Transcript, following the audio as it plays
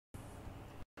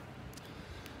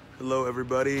Hello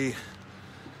everybody,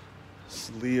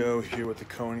 it's Leo here with the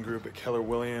Cohen Group at Keller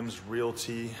Williams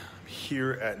Realty. I'm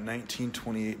here at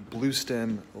 1928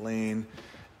 Bluestem Lane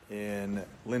in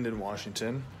Linden,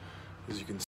 Washington. As you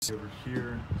can see over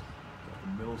here, got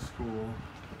the middle school.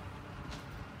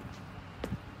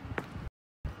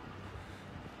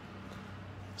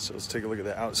 So let's take a look at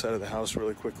the outside of the house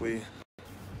really quickly.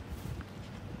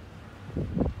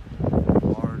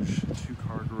 Large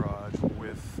two-car garage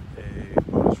with a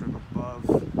bonus room above.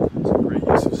 It's a great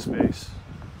use of space.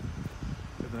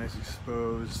 Got the nice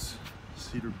exposed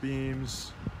cedar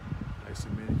beams,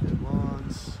 nicely manicured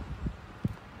lawns.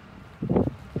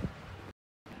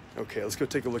 Okay, let's go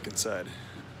take a look inside.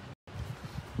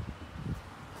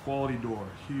 Quality door,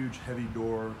 huge heavy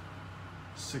door,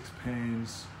 6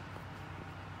 panes.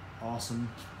 Awesome,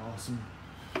 awesome.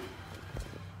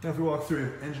 Now if we walk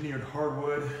through engineered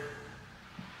hardwood,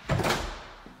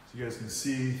 so you guys can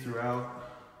see throughout,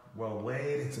 well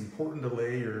laid. It's important to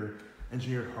lay your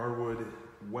engineered hardwood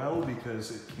well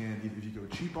because it can, if you go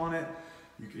cheap on it,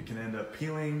 it can end up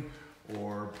peeling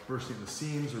or bursting the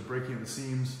seams or breaking the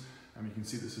seams. You can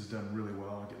see this is done really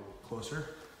well. I'll get a little closer.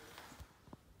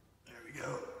 There we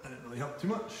go. That didn't really help too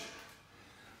much.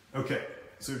 Okay,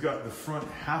 so we've got the front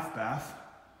half bath.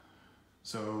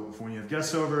 So for when you have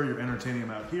guests over, you're entertaining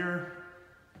them out here,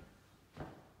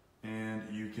 and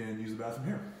you can use the bathroom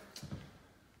here.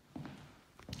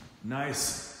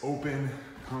 Nice open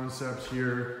concept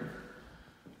here.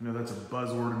 I know that's a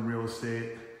buzzword in real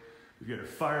estate. You've got your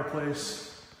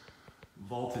fireplace,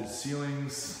 vaulted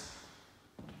ceilings.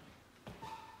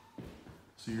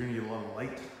 So you're gonna get a lot of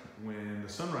light when the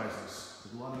sun rises.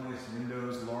 There's a lot of nice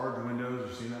windows, large windows.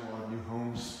 You're seeing that in a lot of new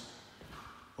homes.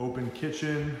 Open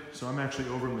kitchen. So I'm actually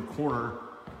over in the corner,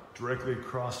 directly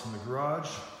across from the garage.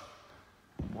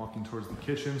 I'm walking towards the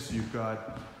kitchen. So you've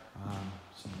got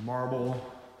some marble,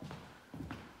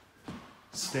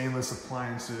 stainless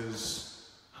appliances,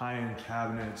 high-end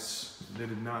cabinets. They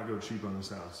did not go cheap on this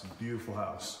house. It's a beautiful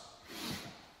house.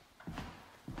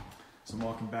 So I'm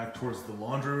walking back towards the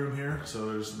laundry room here.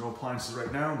 So there's no appliances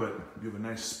right now, but you have a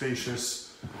nice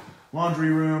spacious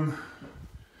laundry room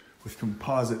with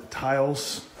composite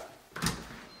tiles.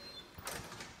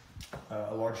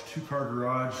 A large two-car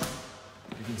garage.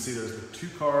 You can see there's the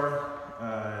two-car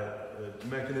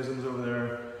mechanisms over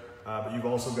there, but you've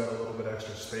also got a little bit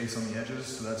extra space on the edges,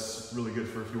 so that's really good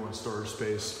for if you want storage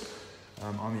space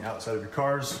on the outside of your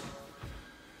cars.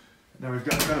 Now we've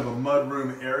got kind of a mud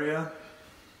room area.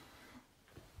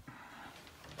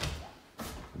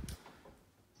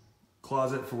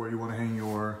 Closet for where you want to hang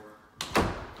your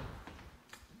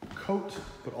coat,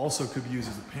 but also could be used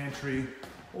as a pantry,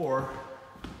 or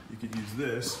you could use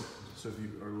this. So if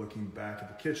you are looking back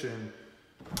at the kitchen,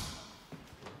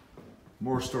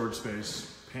 more storage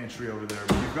space, pantry over there,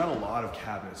 but you've got a lot of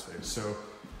cabinet space. So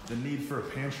the need for a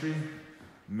pantry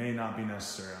may not be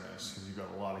necessary on this because you've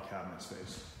got a lot of cabinet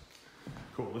space.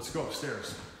 Cool, let's go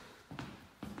upstairs.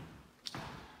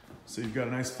 So you've got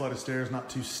a nice flight of stairs, not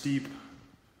too steep.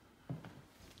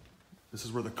 This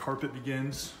is where the carpet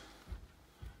begins.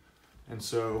 And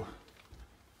so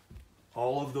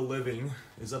all of the living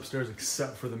is upstairs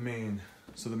except for the main.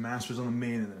 So the master's on the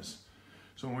main in this.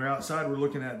 So when we're outside, we're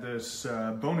looking at this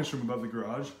bonus room above the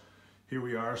garage. Here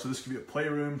we are. So this could be a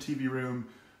playroom, TV room,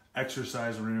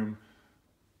 exercise room.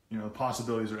 You know, the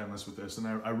possibilities are endless with this. And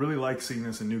I really like seeing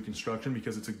this in new construction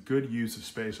because it's a good use of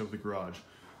space over the garage.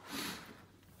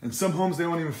 And some homes, they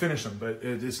won't even finish them, but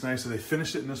it's nice that they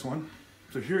finished it in this one.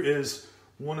 So here is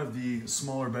one of the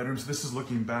smaller bedrooms. This is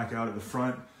looking back out at the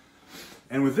front.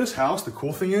 And with this house, the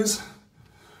cool thing is,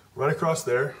 right across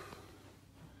there,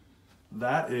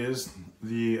 that is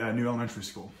the new elementary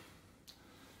school.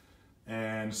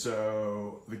 And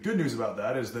so the good news about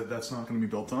that is that that's not going to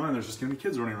be built on, and there's just going to be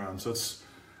kids running around. So it's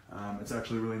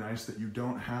actually really nice that you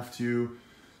don't have to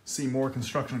see more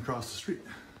construction across the street.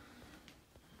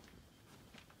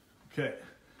 Okay.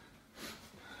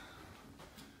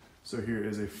 So here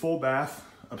is a full bath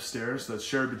upstairs that's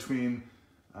shared between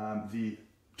the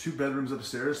 2 bedrooms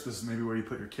upstairs. This is maybe where you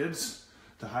put your kids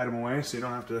to hide them away so you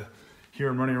don't have to hear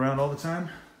them running around all the time.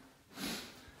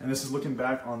 And this is looking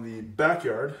back on the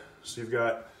backyard. So you've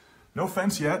got no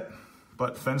fence yet,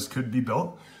 but fence could be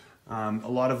built. A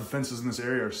lot of the fences in this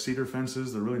area are cedar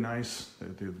fences. They're really nice.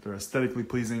 They're aesthetically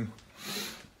pleasing.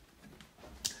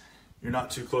 You're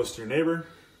not too close to your neighbor,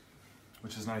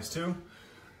 which is nice too.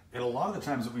 And a lot of the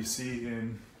times that we see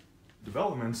in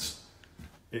developments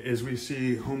is we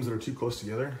see homes that are too close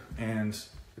together, and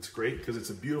it's great because it's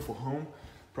a beautiful home.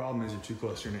 Problem is you're too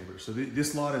close to your neighbor. So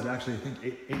this lot is actually, I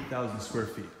think, 8,000 square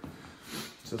feet.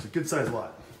 So it's a good sized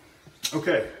lot.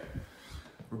 Okay,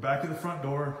 we're back at the front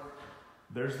door.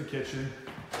 There's the kitchen.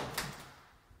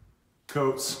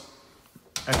 Coats,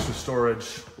 extra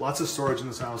storage, lots of storage in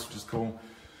this house, which is cool.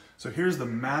 So here's the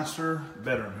master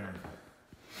bedroom here.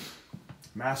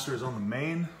 Master is on the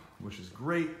main, which is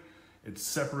great. It's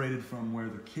separated from where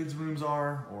the kids' rooms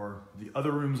are or the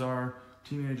other rooms are.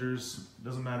 Teenagers,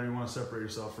 doesn't matter, you want to separate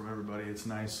yourself from everybody, it's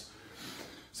nice.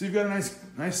 So you've got a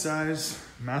nice size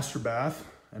master bath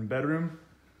and bedroom.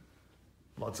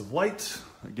 Lots of light.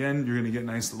 Again, you're gonna get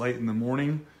nice light in the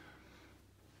morning.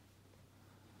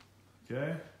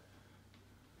 Okay,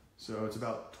 so it's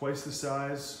about twice the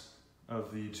size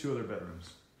of the 2 other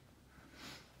bedrooms.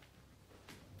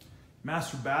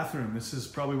 Master bathroom, this is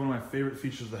probably one of my favorite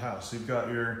features of the house. So you've got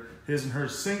your his and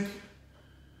hers sink,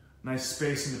 nice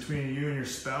space in between you and your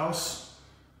spouse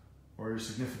or your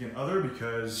significant other,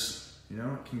 because you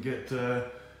know it can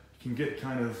get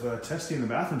kind of testy in the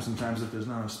bathroom sometimes if there's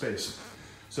not enough space.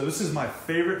 So this is my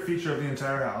favorite feature of the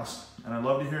entire house, and I'd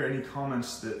love to hear any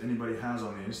comments that anybody has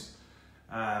on these.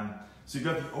 So you've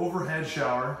got the overhead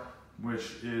shower,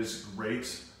 which is great.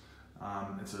 It's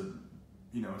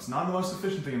not the most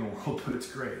efficient thing in the world, but it's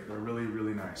great. They're really,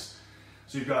 really nice.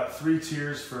 So you've got 3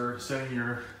 tiers for setting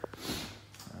your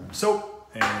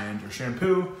soap and your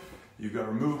shampoo. You've got a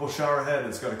removable shower head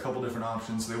that's got a couple different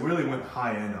options. They really went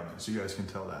high end on it, so you guys can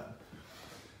tell that.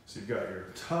 So you've got your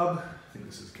tub. I think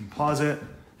this is composite.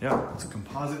 Yeah, it's a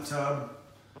composite tub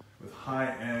with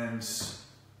high-end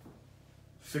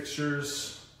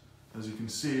fixtures. As you can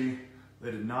see, they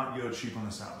did not go cheap on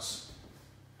this house.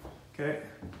 Okay.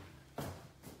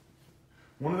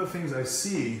 One of the things I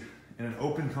see in an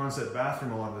open concept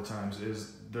bathroom a lot of the times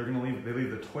is they leave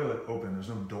the toilet open. There's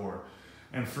no door.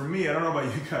 And for me, I don't know about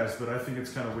you guys, but I think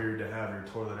it's kind of weird to have your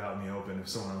toilet out in the open if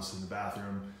someone else is in the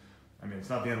bathroom. I mean, it's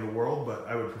not the end of the world, but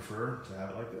I would prefer to have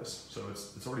it like this. So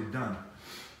it's already done.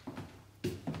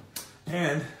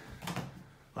 And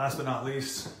last but not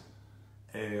least,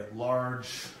 a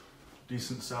large,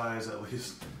 decent size, at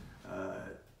least,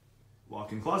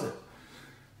 walk-in closet.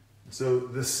 So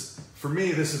this, for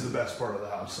me, this is the best part of the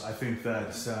house. I think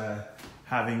that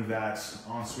having that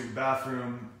ensuite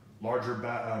bathroom, larger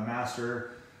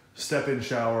master, step-in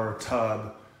shower,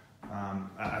 tub,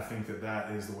 I think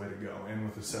that is the way to go, and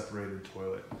with a separated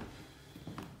toilet.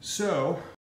 So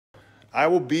I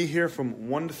will be here from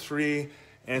 1 to 3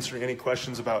 answering any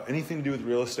questions about anything to do with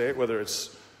real estate, whether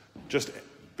it's just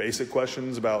basic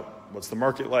questions about what's the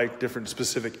market like, different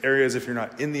specific areas if you're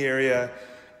not in the area,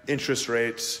 interest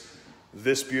rates,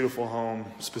 this beautiful home,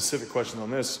 specific questions on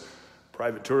this,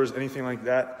 private tours, anything like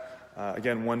that.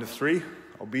 Again, 1 to 3,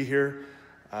 I'll be here.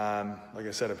 Like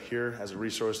I said, I'm here as a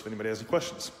resource if anybody has any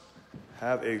questions.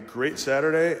 Have a great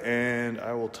Saturday, and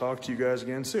I will talk to you guys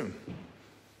again soon.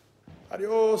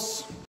 Adios.